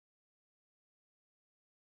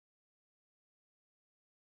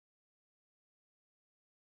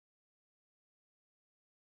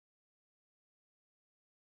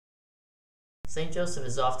St. Joseph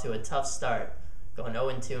is off to a tough start, going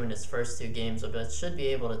 0-2 in his first 2 games, but should be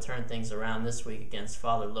able to turn things around this week against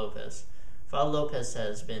Father Lopez. Father Lopez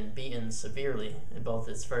has been beaten severely in both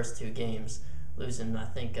his first 2 games, losing, I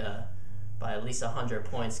think, by at least 100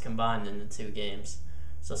 points combined in the 2 games.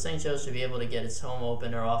 So St. Joe should be able to get its home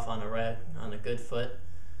opener off on a good foot.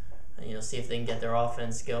 See if they can get their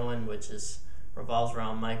offense going, which revolves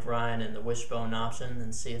around Mike Ryan and the wishbone option,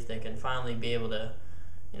 and see if they can finally be able to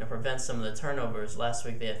prevent some of the turnovers. Last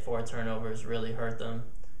week they had 4 turnovers, really hurt them.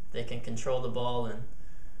 If they can control the ball and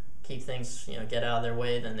keep things, get out of their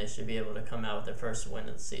way, then they should be able to come out with their first win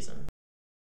of the season.